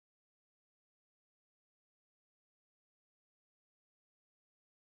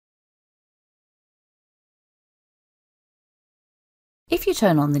If you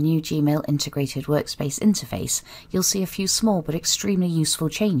turn on the new Gmail Integrated Workspace interface, you'll see a few small but extremely useful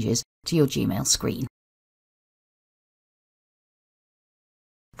changes to your Gmail screen.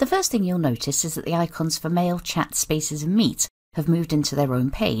 The first thing you'll notice is that the icons for Mail, Chat, Spaces and Meet have moved into their own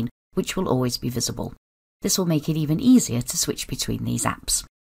pane, which will always be visible. This will make it even easier to switch between these apps.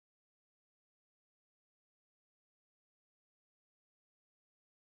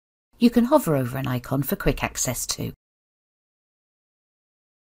 You can hover over an icon for quick access too.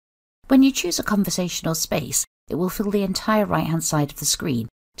 When you choose a conversation or space, it will fill the entire right-hand side of the screen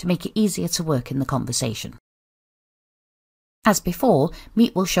to make it easier to work in the conversation. As before,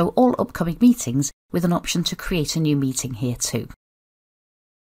 Meet will show all upcoming meetings with an option to create a new meeting here too.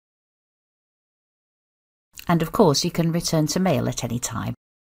 And of course, you can return to Mail at any time.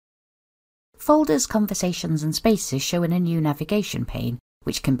 Folders, conversations and spaces show in a new navigation pane,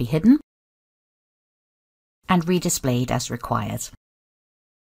 which can be hidden and redisplayed as required.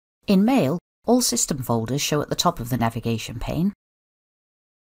 In Mail, all system folders show at the top of the navigation pane,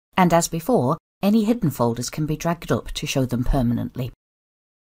 and as before, any hidden folders can be dragged up to show them permanently.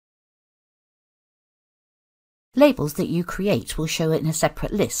 Labels that you create will show in a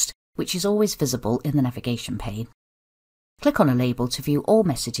separate list, which is always visible in the navigation pane. Click on a label to view all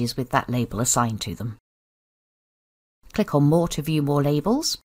messages with that label assigned to them. Click on More to view more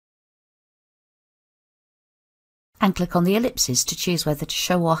labels, and click on the ellipses to choose whether to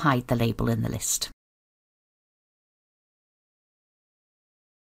show or hide the label in the list.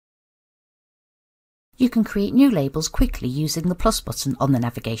 You can create new labels quickly using the plus button on the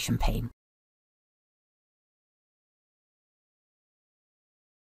navigation pane.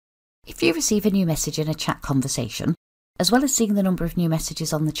 If you receive a new message in a chat conversation, as well as seeing the number of new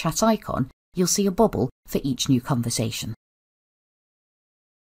messages on the chat icon, you'll see a bubble for each new conversation.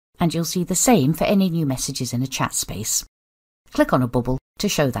 And you'll see the same for any new messages in a chat space. Click on a bubble to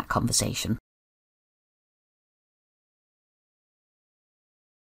show that conversation.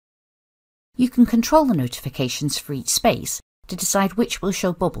 You can control the notifications for each space to decide which will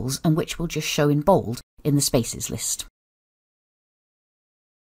show bubbles and which will just show in bold in the spaces list.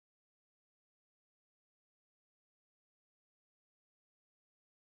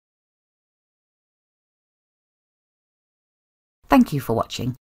 Thank you for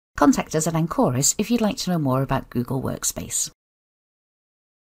watching. Contact us at Ancoris if you'd like to know more about Google Workspace.